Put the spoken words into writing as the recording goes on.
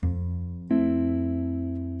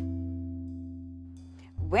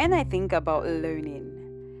When I think about learning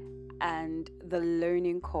and the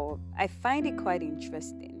learning curve, I find it quite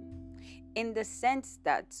interesting in the sense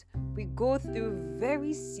that we go through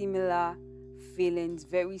very similar feelings,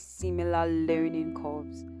 very similar learning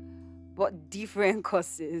curves, but different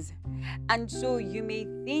courses. And so you may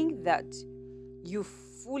think that you've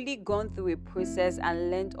fully gone through a process and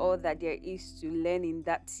learned all that there is to learn in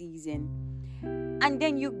that season. And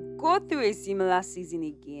then you go through a similar season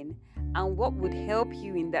again, and what would help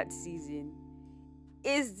you in that season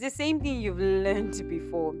is the same thing you've learned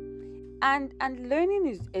before. And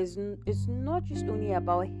learning is not just only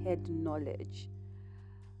about head knowledge,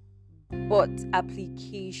 but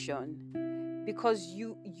application, because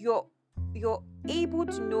you're able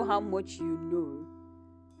to know how much you know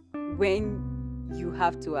when you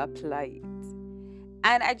have to apply it.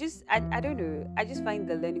 And I don't know, I just find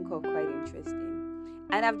the learning curve quite interesting.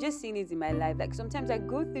 And I've just seen it in my life. Like sometimes I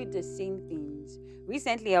go through the same things.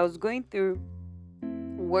 Recently I was going through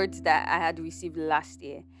words that I had received last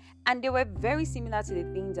year, and they were very similar to the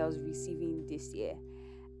things I was receiving this year.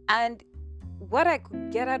 And what I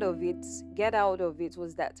could get out of it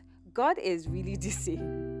was that God is really the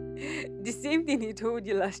same. The same thing he told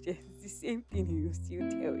you last year, the same thing he will still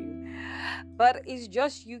tell you. But it's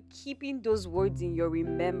just you keeping those words in your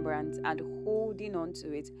remembrance and holding on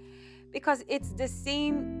to it, because it's the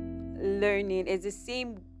same learning, it's the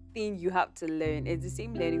same thing you have to learn, it's the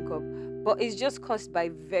same learning curve, but it's just caused by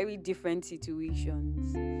very different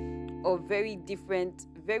situations or very different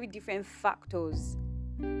factors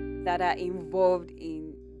that are involved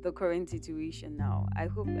in the current situation now. I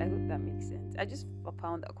hope that makes sense. I just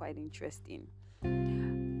found that quite interesting.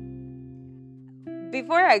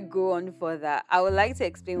 Before I go on further, I would like to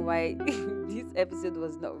explain why this episode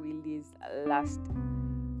was not released last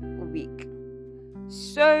week.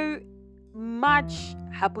 So March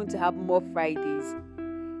happened to have more Fridays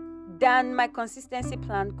than my consistency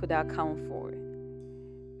plan could account for,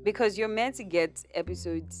 because you're meant to get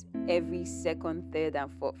episodes every second, third, and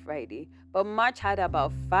fourth Friday. But March had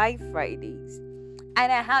about 5 Fridays. And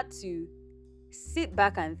I had to sit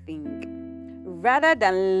back and think, rather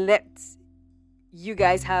than let you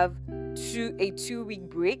guys have a 2 week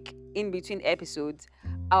break in between episodes,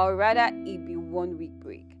 I'll rather it be 1 week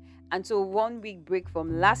break. And so 1 week break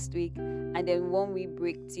from last week, and then 1 week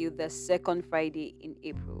break till the second Friday in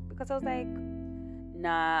April. Because I was like,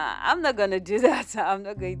 nah, I'm not gonna do that. I'm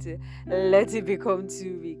not going to let it become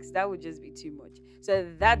 2 weeks. That would just be too much. So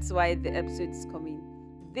that's why the episode is coming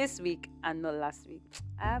this week and not last week.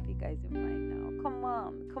 I have you guys in mind now. Come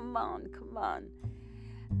on.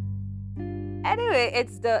 Anyway,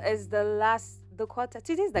 it's the quarter.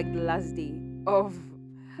 Today's like the last day of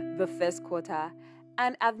the first quarter.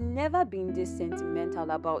 And I've never been this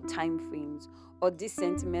sentimental about time frames, or this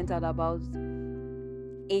sentimental about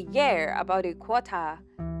a year, about a quarter,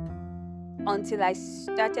 until I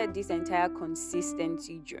started this entire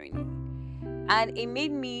consistency journey. And it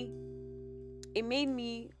made me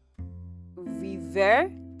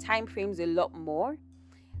revere time frames a lot more,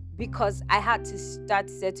 because I had to start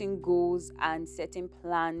setting goals and setting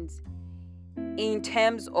plans in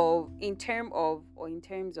terms of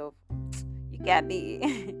you get me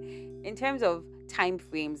in terms of time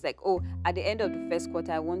frames. Like, oh, at the end of the first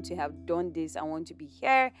quarter I want to have done this, I want to be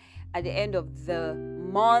here. At the end of the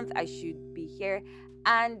month I should be here.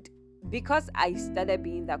 And because I started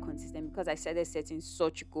being that consistent, because I started setting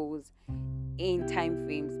such goals in time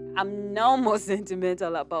frames, I'm now more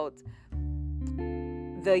sentimental about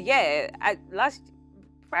the year.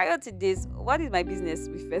 Prior to this, what is my business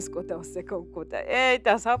with first quarter or second quarter? It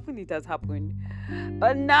has happened.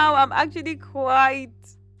 But now I'm actually quite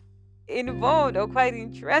involved or quite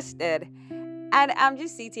interested. And I'm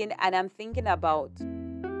just sitting and I'm thinking about,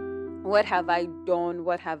 what have I done?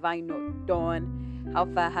 What have I not done? How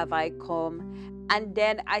far have I come? And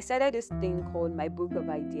then I started this thing called my book of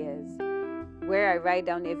ideas, where I write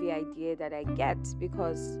down every idea that I get,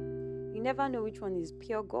 because you never know which one is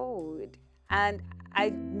pure gold. And I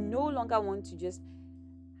no longer want to just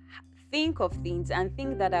think of things and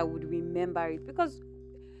think that I would remember it, because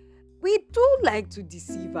we do like to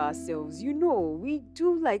deceive ourselves. We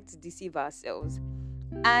do like to deceive ourselves.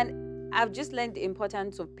 And I've just learned the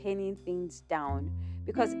importance of penning things down,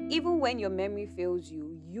 because even when your memory fails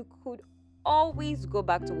you, you could always go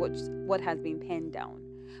back to what has been penned down.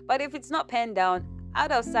 But if it's not penned down,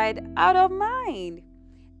 out of sight, out of mind.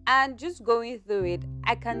 And just going through it,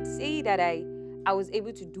 I can say that I was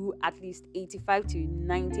able to do at least 85 to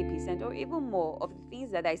 90% or even more of the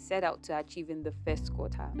things that I set out to achieve in the first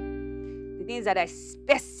quarter. The things that I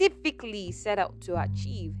specifically set out to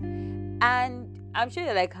achieve. And I'm sure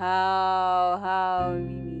you're like, how,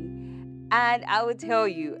 Mimi? And I will tell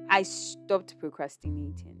you, I stopped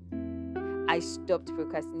procrastinating. I stopped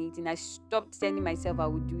procrastinating. I stopped telling myself I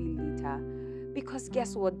would do it later. Because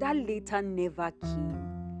guess what? That later never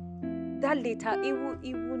came. That later, it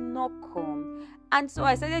will not come. And so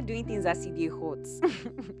I started doing things as it dey hot.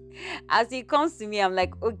 As it comes to me, I'm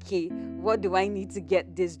like, okay, what do I need to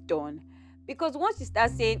get this done? Because once you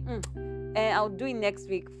start saying, I'll do it next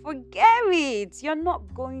week, forget it. You're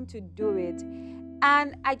not going to do it.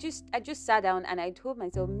 And I just sat down and I told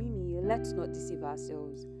myself, Mimi, let's not deceive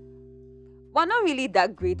ourselves. We're not really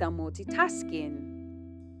that great at multitasking.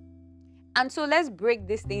 And so let's break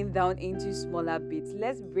this thing down into smaller bits.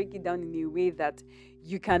 Let's break it down in a way that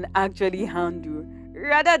you can actually handle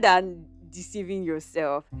rather than deceiving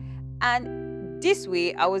yourself. And this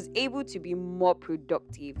way, I was able to be more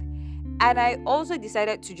productive. And I also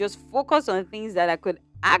decided to just focus on things that I could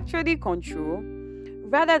actually control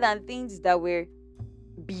rather than things that were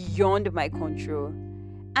beyond my control.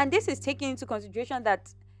 And this is taking into consideration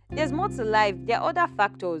that there's more to life. There are other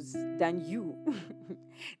factors than you.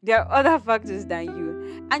 There are other factors than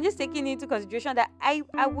you. And just taking into consideration that I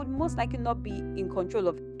would most likely not be in control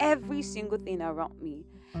of every single thing around me.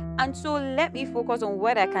 And so let me focus on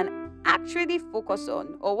what I can actually focus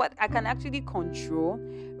on or what I can actually control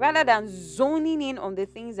rather than zoning in on the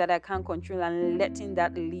things that I can't control and letting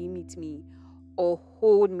that limit me or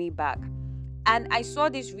hold me back. And I saw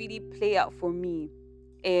this really play out for me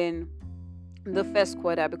in the first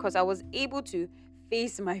quarter because I was able to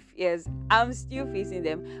face my fears. I'm still facing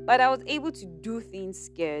them, but I was able to do things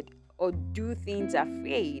scared or do things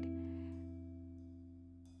afraid.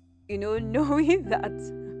 Knowing that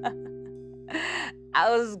I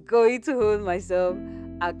was going to hold myself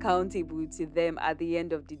accountable to them at the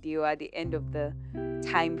end of the day or at the end of the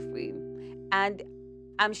time frame. And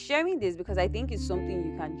I'm sharing this because I think it's something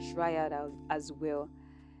you can try out as well.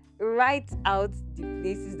 Write out the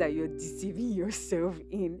places that you're deceiving yourself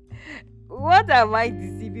in. What am I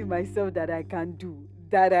deceiving myself that I can do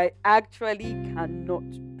that I actually cannot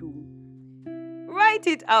do? Write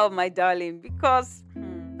it out, my darling, because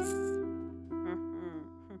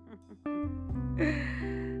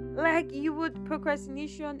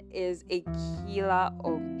procrastination is a killer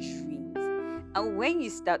of dreams. And when you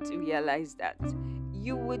start to realize that,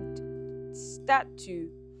 you would start to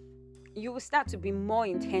you will start to be more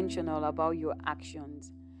intentional about your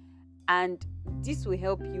actions, and this will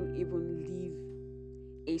help you even live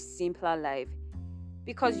a simpler life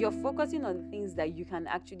because you're focusing on the things that you can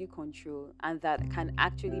actually control and that can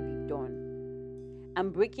actually be done,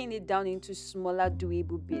 and breaking it down into smaller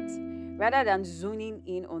doable bits rather than zoning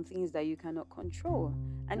in on things that you cannot control.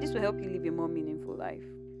 And this will help you live a more meaningful life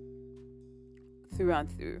through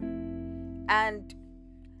and through. And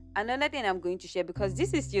another thing I'm going to share, because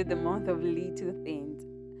this is still the month of little things,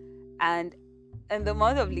 and in the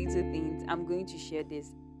month of little things, I'm going to share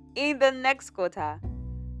this. In the next quarter,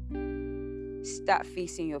 start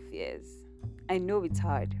facing your fears. I know it's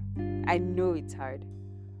hard.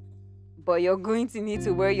 But you're going to need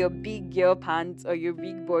to wear your big girl pants or your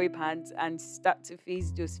big boy pants and start to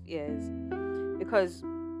face those fears. Because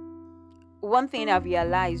one thing I've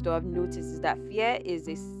realized or I've noticed is that fear is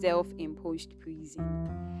a self-imposed prison.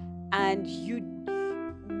 And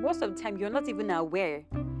most of the time, you're not even aware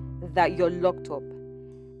that you're locked up.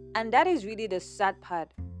 And that is really the sad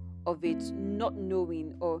part of it, not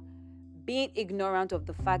knowing or being ignorant of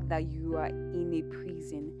the fact that you are in a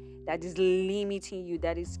prison that is limiting you,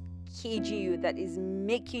 that is caging you, that is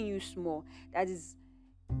making you small, that is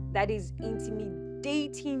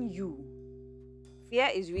intimidating you.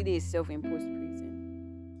 Fear is really a self-imposed prison.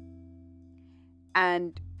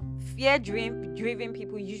 And fear-driven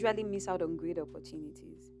people usually miss out on great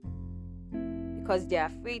opportunities because they're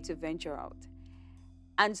afraid to venture out.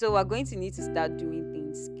 And so we're going to need to start doing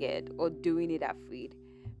things scared or doing it afraid,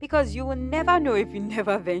 because you will never know if you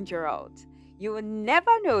never venture out. You will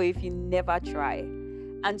never know if you never try.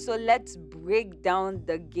 And so let's break down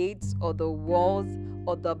the gates or the walls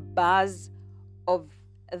or the bars of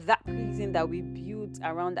that prison that we built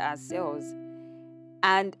around ourselves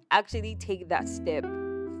and actually take that step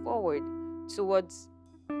forward towards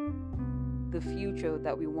the future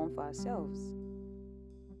that we want for ourselves.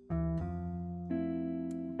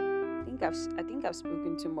 I think I've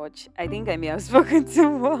spoken too much. I think I may have spoken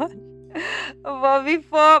too much. But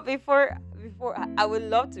before I would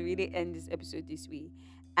love to really end this episode this way.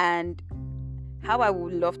 And how I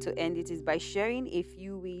would love to end it is by sharing a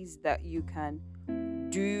few ways that you can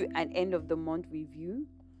do an end of the month review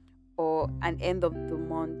or an end of the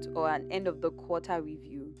month or an end of the quarter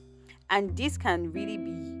review. And this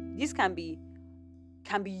this can be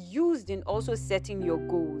used in also setting your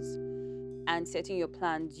goals and setting your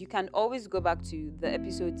plans. You can always go back to the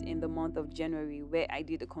episodes in the month of January where I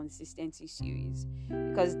did a consistency series,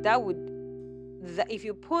 because if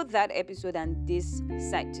you put that episode and this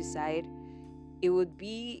side to side, it would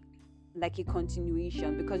be like a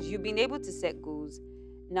continuation, because you've been able to set goals.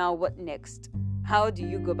 Now, what next? How do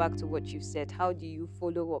you go back to what you've set? How do you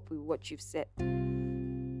follow up with what you've set?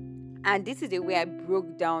 And this is the way I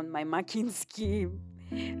broke down my marking scheme,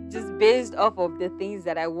 just based off of the things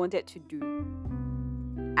that I wanted to do.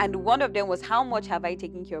 And one of them was, how much have I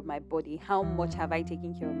taken care of my body? How much have I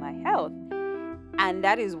taken care of my health? And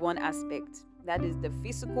that is one aspect. That is the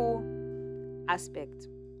physical aspect.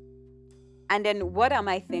 And then what am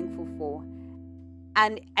I thankful for?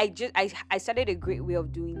 And I started a great way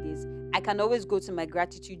of doing this. I can always go to my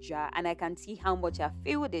gratitude jar and I can see how much I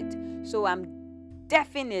filled it. So I'm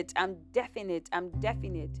definite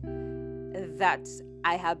that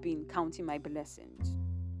I have been counting my blessings.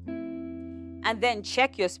 And then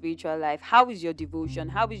check your spiritual life. How is your devotion?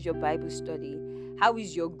 How is your Bible study? How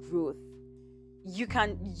is your growth? You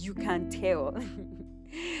can tell.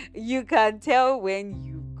 You can tell when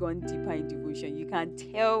you've gone deeper in devotion. You can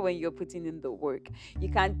tell when you're putting in the work. You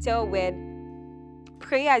can tell when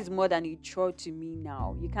prayer is more than a chore to me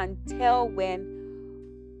now. You can tell when,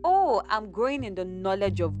 oh, I'm growing in the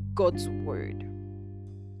knowledge of God's word.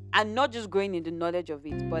 And not just growing in the knowledge of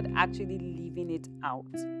it, but actually living it out.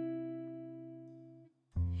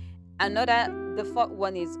 The fourth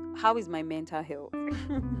one is, how is my mental health?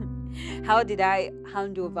 How did I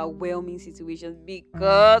handle overwhelming situations?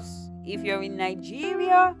 Because if you're in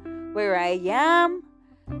Nigeria, where I am,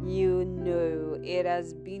 you know it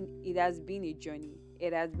has been a journey.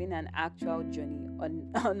 It has been an actual journey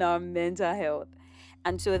on our mental health.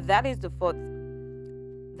 And so that is the fourth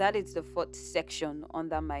section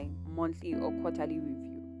under my monthly or quarterly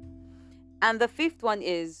review. And the fifth one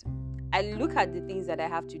is, I look at the things that I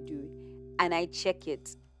have to do and I check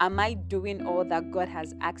it. Am I doing all that God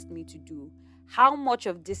has asked me to do? How much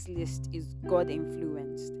of this list is God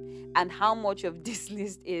influenced? And how much of this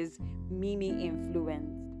list is Mimi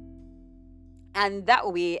influenced? And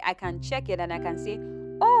that way I can check it and I can say,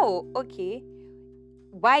 oh, okay,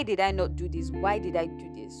 why did I not do this? Why did I do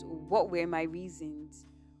this? What were my reasons?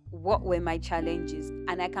 What were my challenges?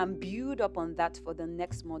 And I can build up on that for the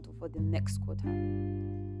next month or for the next quarter.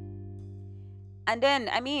 And then,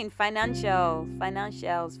 financials.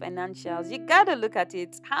 You gotta look at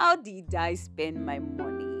it. How did I spend my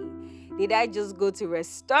money? Did I just go to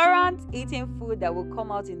restaurants eating food that will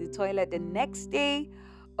come out in the toilet the next day?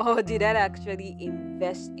 Or did I actually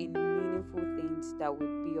invest in meaningful things that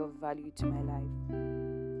would be of value to my life?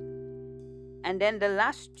 And then the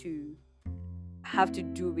last two have to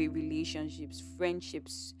do with relationships,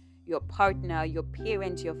 friendships, your partner, your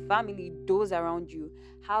parents, your family, those around you.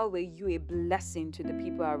 How were you a blessing to the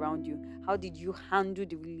people around you? How did you handle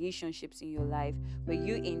the relationships in your life? Were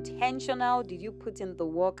you intentional? Did you put in the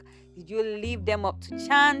work? Did you leave them up to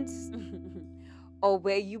chance? Or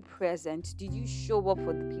were you present? Did you show up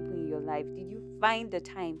for the people in your life? Did you find the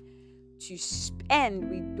time to spend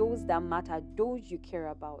with those that matter, those you care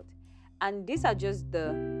about? And these are just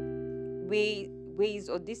the ways,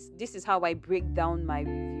 or this is how I break down my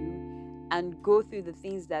review and go through the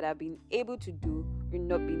things that I've been able to do or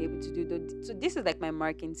not been able to do. So this is like my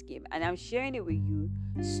marking scheme, and I'm sharing it with you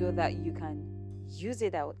so that you can use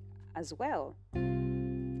it out as well.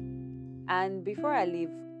 And before I leave,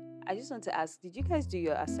 I just want to ask, did you guys do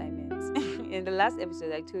your assignments? In the last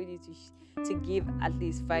episode, I told you to give at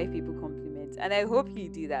least 5 people compliments, and I hope you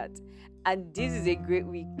do that. And this is a great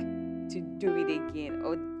week to do it again,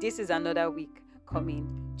 or this is another week coming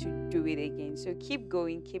to do it again. So keep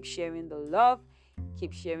going, keep sharing the love,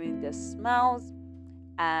 keep sharing the smiles,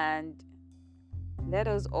 and let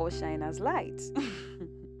us all shine as lights.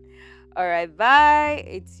 All right, bye.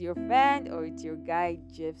 It's your friend, or it's your guy,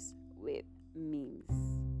 Jeffs with me.